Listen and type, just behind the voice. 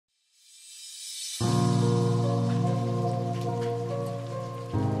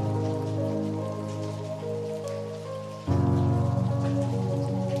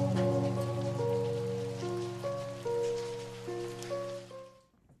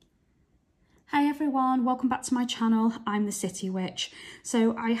everyone, welcome back to my channel. I'm the City Witch.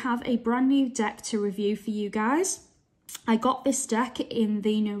 So I have a brand new deck to review for you guys. I got this deck in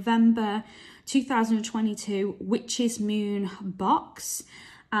the November 2022 Witch's Moon box,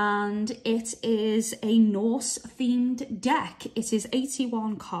 and it is a Norse themed deck. It is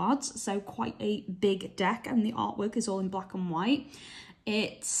 81 cards, so quite a big deck, and the artwork is all in black and white.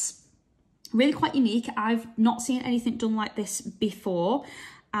 It's really quite unique. I've not seen anything done like this before,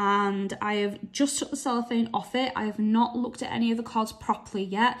 and I have just took the cellophane off it. I have not looked at any of the cards properly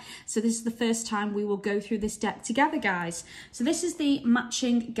yet, so this is the first time we will go through this deck together, guys. So this is the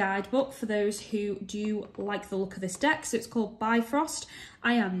matching guidebook for those who do like the look of this deck. So it's called Bifrost.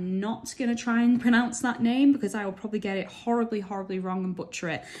 I am not going to try and pronounce that name because I will probably get it horribly wrong and butcher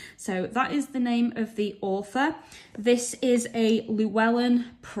it. So that is the name of the author. This is a Llewellyn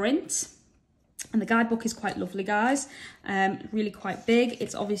print. And the guidebook is quite lovely, guys, really quite big.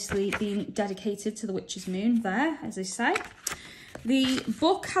 It's obviously been dedicated to the Witch's Moon there, as I say. The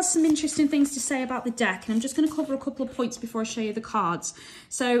book has some interesting things to say about the deck, and I'm just going to cover a couple of points before I show you the cards.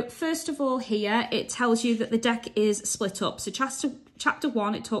 So first of all here, it tells you that the deck is split up. So chapter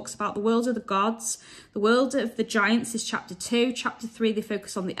 1, it talks about the world of the gods. The world of the giants is chapter 2. Chapter 3, they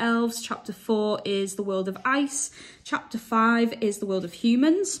focus on the elves. Chapter 4 is the world of ice. Chapter 5 is the world of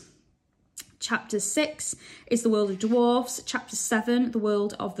humans. Chapter 6 is the world of dwarves. Chapter 7, the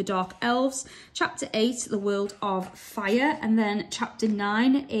world of the dark elves. Chapter 8, the world of fire. And then chapter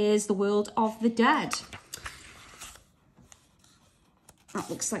 9 is the world of the dead. That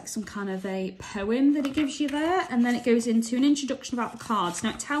looks like some kind of a poem that it gives you there. And then it goes into an introduction about the cards.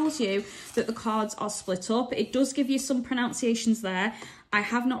 Now it tells you that the cards are split up. It does give you some pronunciations there. I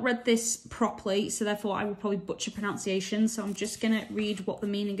have not read this properly, so therefore I will probably butcher pronunciation. So I'm just going to read what the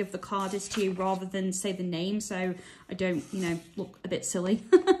meaning of the card is to you rather than say the name, so I don't, look a bit silly.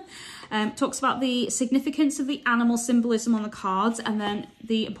 Talks about the significance of the animal symbolism on the cards, and then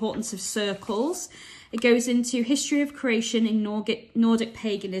the importance of circles. It goes into history of creation in Nordic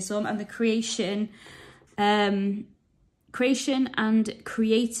paganism and the creation and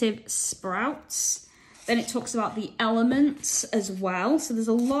creative sprouts. Then it talks about the elements as well. So there's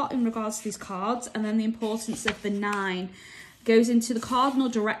a lot in regards to these cards. And then the importance of the 9 goes into the cardinal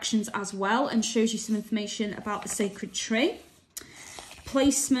directions as well and shows you some information about the sacred tree.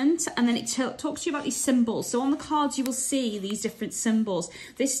 Placement, and then it talks to you about these symbols. So on the cards you will see these different symbols.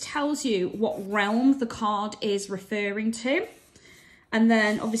 This tells you what realm the card is referring to. And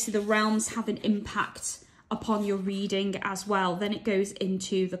then obviously the realms have an impact upon your reading as well. Then it goes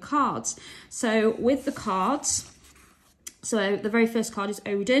into the cards. So with the cards, so the very first card is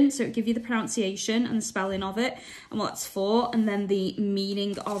Odin, so it gives you the pronunciation and the spelling of it and what that's for, and then the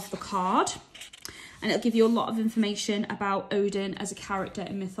meaning of the card. And it'll give you a lot of information about Odin as a character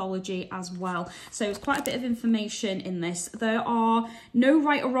in mythology as well. So it's quite a bit of information in this. There are no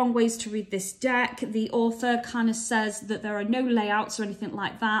right or wrong ways to read this deck. The author kind of says that there are no layouts or anything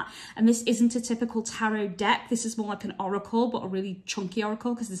like that. And this isn't a typical tarot deck. This is more like an oracle, but a really chunky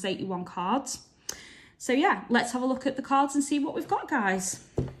oracle because there's 81 cards. So yeah, let's have a look at the cards and see what we've got, guys.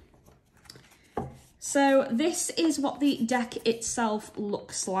 So this is what the deck itself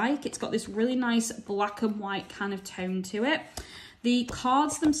looks like. It's got this really nice black and white kind of tone to it. The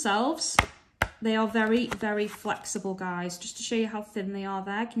cards themselves, they are very flexible, guys. Just to show you how thin they are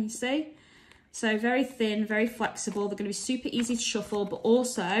there, can you see? So very thin, very flexible. They're going to be super easy to shuffle, but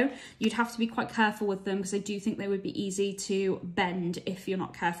also you'd have to be quite careful with them because I do think they would be easy to bend if you're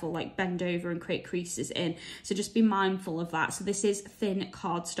not careful, like bend over and create creases in. So just be mindful of that. So this is thin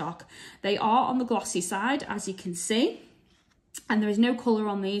cardstock. They are on the glossy side, as you can see. And there is no colour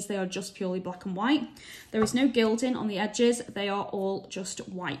on these. They are just purely black and white. There is no gilding on the edges. They are all just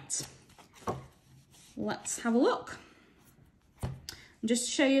white. Let's have a look. And just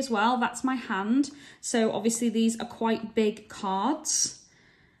to show you as well, that's my hand. So obviously these are quite big cards,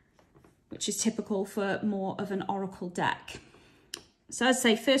 which is typical for more of an oracle deck. So as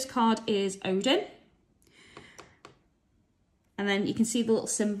I say, first card is Odin. And then you can see the little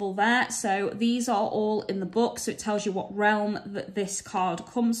symbol there. So these are all in the book. So it tells you what realm that this card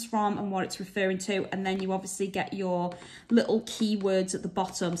comes from and what it's referring to. And then you obviously get your little keywords at the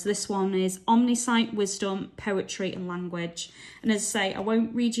bottom. So this one is omniscient, wisdom, poetry, and language. And as I say, I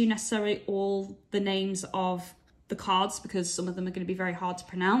won't read you necessarily all the names of the cards because some of them are going to be very hard to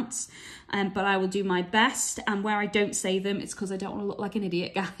pronounce, but I will do my best. And where I don't say them, it's because I don't want to look like an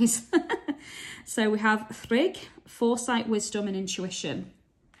idiot, guys. So we have Frigg, foresight, wisdom, and intuition.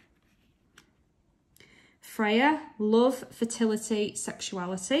 Freya, love, fertility,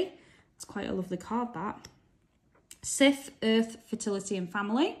 sexuality. It's quite a lovely card, that. Sif, earth, fertility, and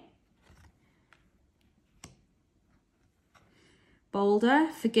family. Boulder,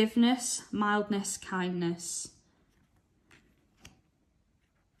 forgiveness, mildness, kindness.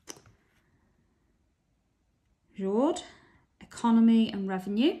 Jord, economy and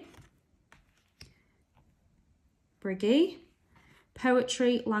revenue. Briggy,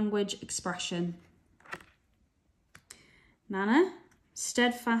 poetry, language, expression. Nana,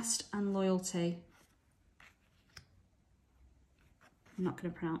 steadfast and loyalty. I'm not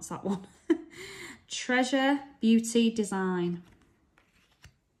going to pronounce that one. Treasure, beauty, design.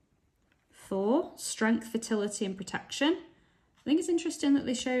 Thor, strength, fertility and protection. I think it's interesting that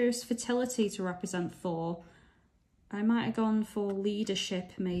they chose fertility to represent Thor. I might have gone for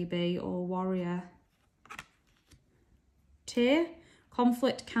leadership maybe, or warrior. Tyr,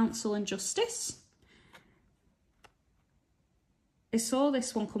 conflict, counsel and justice. I saw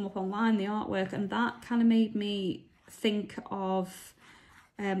this one come up online, the artwork, and that kind of made me think of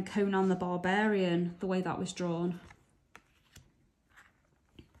Conan the Barbarian, the way that was drawn.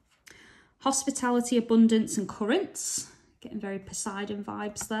 Hospitality, abundance and currents. Getting very Poseidon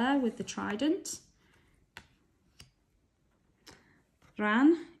vibes there with the trident.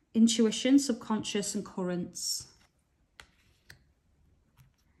 Ran, intuition, subconscious and currents.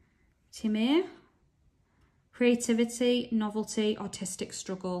 Timir, creativity, novelty, artistic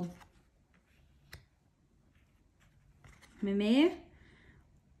struggle. Mimir,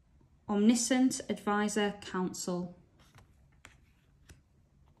 omniscient, advisor, counsel.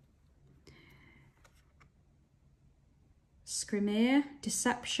 Skrimir,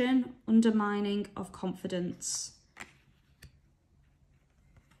 deception, undermining of confidence.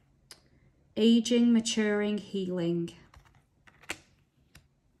 Aging, maturing, healing.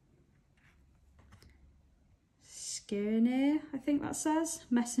 Skirnir, I think that says.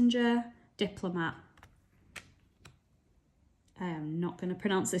 Messenger, diplomat. I am not going to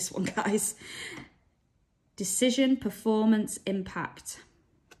pronounce this one, guys. Decision, performance, impact.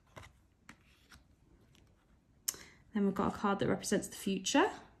 Then we've got a card that represents the future.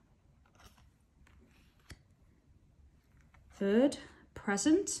 Third,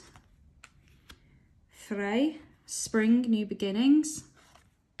 present. Frey, spring, new beginnings.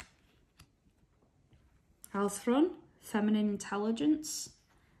 Halldórsson, feminine intelligence,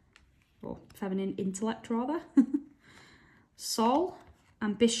 or feminine intellect rather. Sol,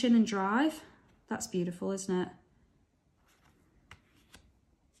 ambition and drive. That's beautiful, isn't it?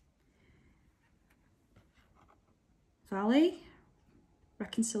 Valley,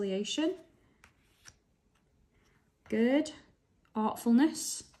 reconciliation. Good,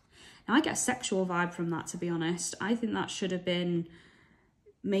 artfulness. Now I get a sexual vibe from that, to be honest. I think that should have been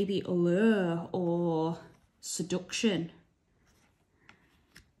maybe allure or seduction.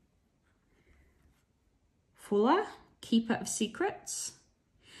 Fuller, keeper of secrets.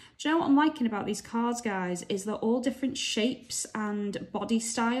 Do you know what I'm liking about these cards, guys, is they're all different shapes and body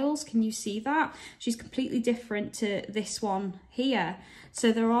styles. Can you see that? She's completely different to this one here.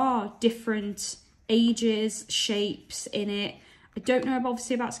 So there are different ages, shapes in it. I don't know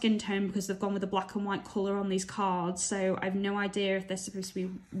obviously about skin tone because they've gone with a black and white colour on these cards. So I have no idea if they're supposed to be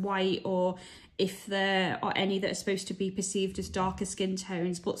white or if there are any that are supposed to be perceived as darker skin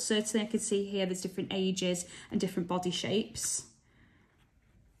tones. But certainly I can see here there's different ages and different body shapes.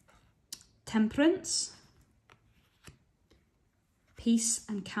 Temperance, peace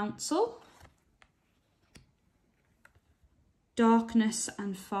and counsel, darkness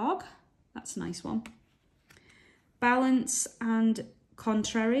and fog, that's a nice one. Balance and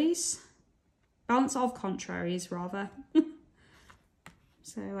contraries, balance of contraries rather,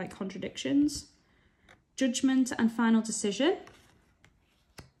 so like contradictions. Judgment and final decision,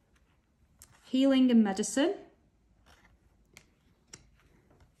 healing and medicine.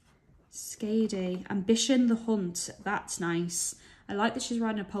 Skady, ambition, the hunt, that's nice. I like that she's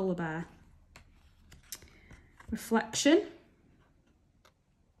riding a polar bear. Reflection.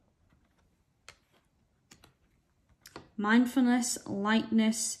 Mindfulness,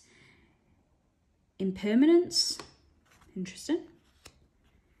 lightness, impermanence. Interesting.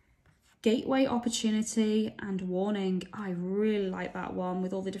 Gateway, opportunity and warning. I really like that one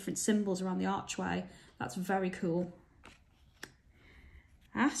with all the different symbols around the archway. That's very cool.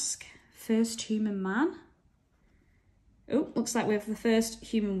 Ask. First human man. Oh, looks like we have the first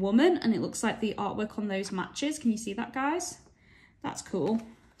human woman and it looks like the artwork on those matches. Can you see that, guys? That's cool.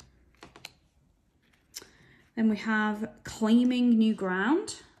 Then we have claiming new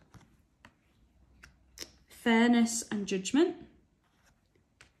ground. Fairness and judgment.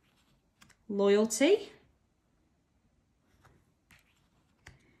 Loyalty.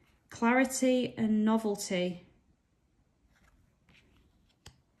 Clarity and novelty.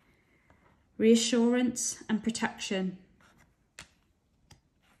 Reassurance and protection.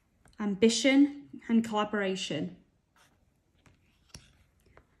 ambition and collaboration.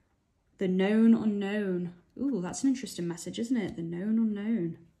 The known unknown. Ooh, that's an interesting message, isn't it? The known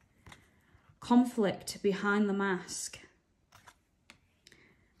unknown. Conflict behind the mask.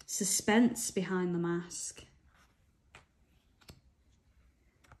 Suspense behind the mask.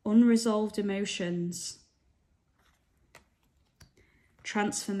 Unresolved emotions.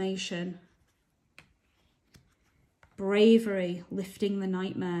 Transformation. Bravery, lifting the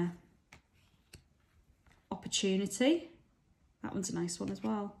nightmare. Opportunity. That one's a nice one as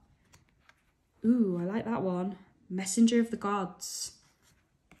well. Ooh, I like that one. Messenger of the gods.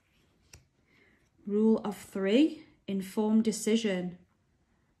 Rule of 3, informed decision.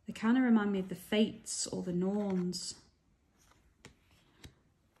 They kind of remind me of the Fates or the Norns.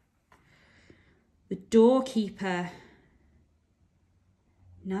 The doorkeeper.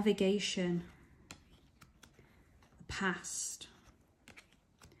 Navigation. The past.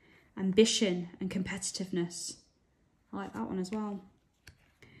 Ambition and competitiveness. I like that one as well.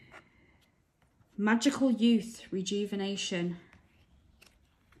 Magical youth, rejuvenation.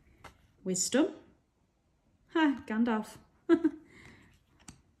 Wisdom. Ha, Gandalf.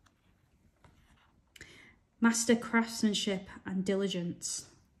 Master craftsmanship and diligence.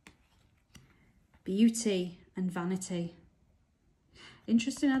 Beauty and vanity.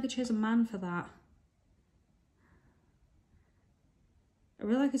 Interesting how they chose a man for that. I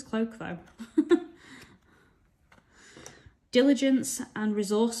really like his cloak though. Diligence and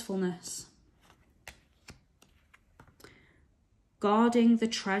resourcefulness. Guarding the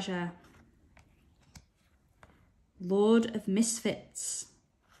treasure. Lord of misfits.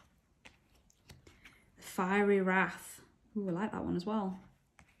 Fiery wrath. Ooh, I like that one as well.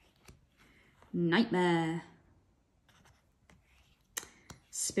 Nightmare.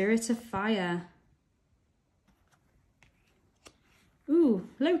 Spirit of fire. Ooh,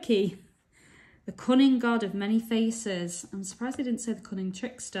 Loki. The cunning god of many faces. I'm surprised they didn't say the cunning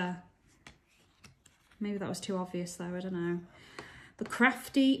trickster. Maybe that was too obvious though, I don't know. The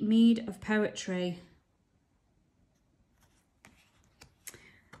crafty mead of poetry.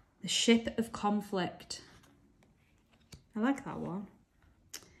 The ship of conflict. I like that one.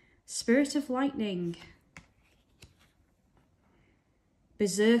 Spirit of lightning.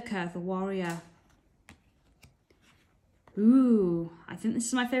 Berserker, the warrior. Ooh, I think this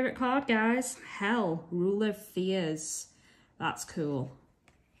is my favourite card, guys. Hell, ruler of fears. That's cool.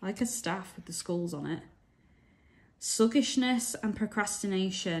 I like a staff with the skulls on it. Sluggishness and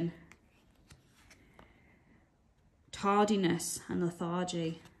procrastination. Tardiness and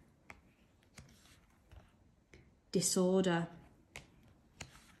lethargy. Disorder.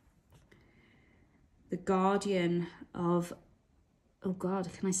 The guardian of, oh God,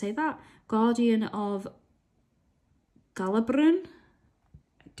 can I say that? Guardian of Galabrun.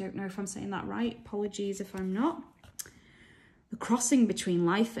 I don't know if I'm saying that right. Apologies if I'm not. The crossing between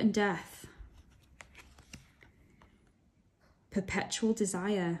life and death. Perpetual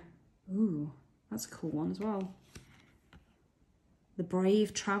desire. Ooh, that's a cool one as well. The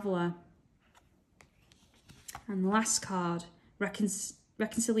brave traveller. And the last card,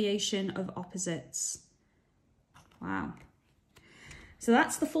 reconciliation of opposites. Wow. So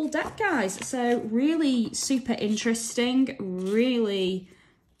that's the full deck, guys. So really super interesting, really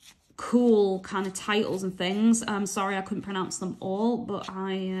cool kind of titles and things. I'm sorry I couldn't pronounce them all, but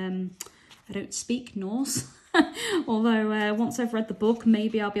I don't speak Norse. Although once I've read the book,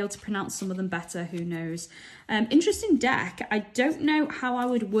 maybe I'll be able to pronounce some of them better, who knows. Interesting deck. I don't know how I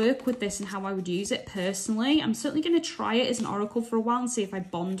would work with this and how I would use it personally. I'm certainly going to try it as an oracle for a while and see if I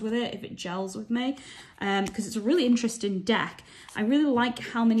bond with it, if it gels with me, because it's a really interesting deck. I really like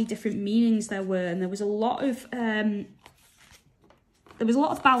how many different meanings there were, and there was a lot of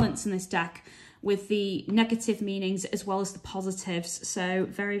balance in this deck with the negative meanings as well as the positives. So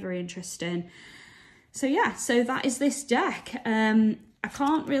very, very interesting. So yeah, so that is this deck. I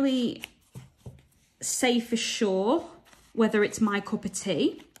can't really say for sure whether it's my cup of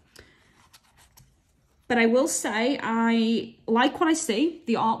tea, but I will say I like what I see.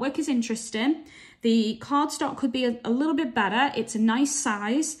 The artwork is interesting. The cardstock could be a little bit better. It's a nice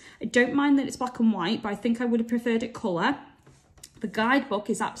size. I don't mind that it's black and white, but I think I would have preferred it colour. The guidebook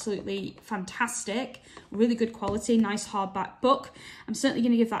is absolutely fantastic, really good quality, nice hardback book. I'm certainly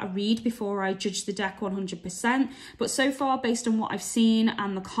going to give that a read before I judge the deck 100%. But so far, based on what I've seen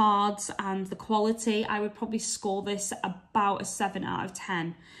and the cards and the quality, I would probably score this about a 7 out of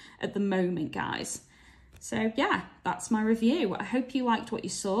 10 at the moment, guys. So yeah, that's my review. I hope you liked what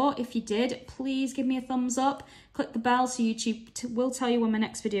you saw. If you did, please give me a thumbs up. Click the bell so YouTube will tell you when my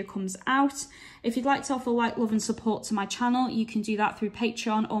next video comes out. If you'd like to offer like, love and support to my channel, you can do that through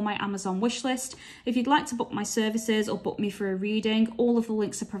Patreon or my Amazon wishlist. If you'd like to book my services or book me for a reading, all of the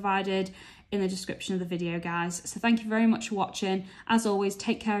links are provided in the description of the video, guys. So thank you very much for watching. As always,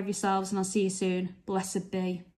 take care of yourselves and I'll see you soon. Blessed be.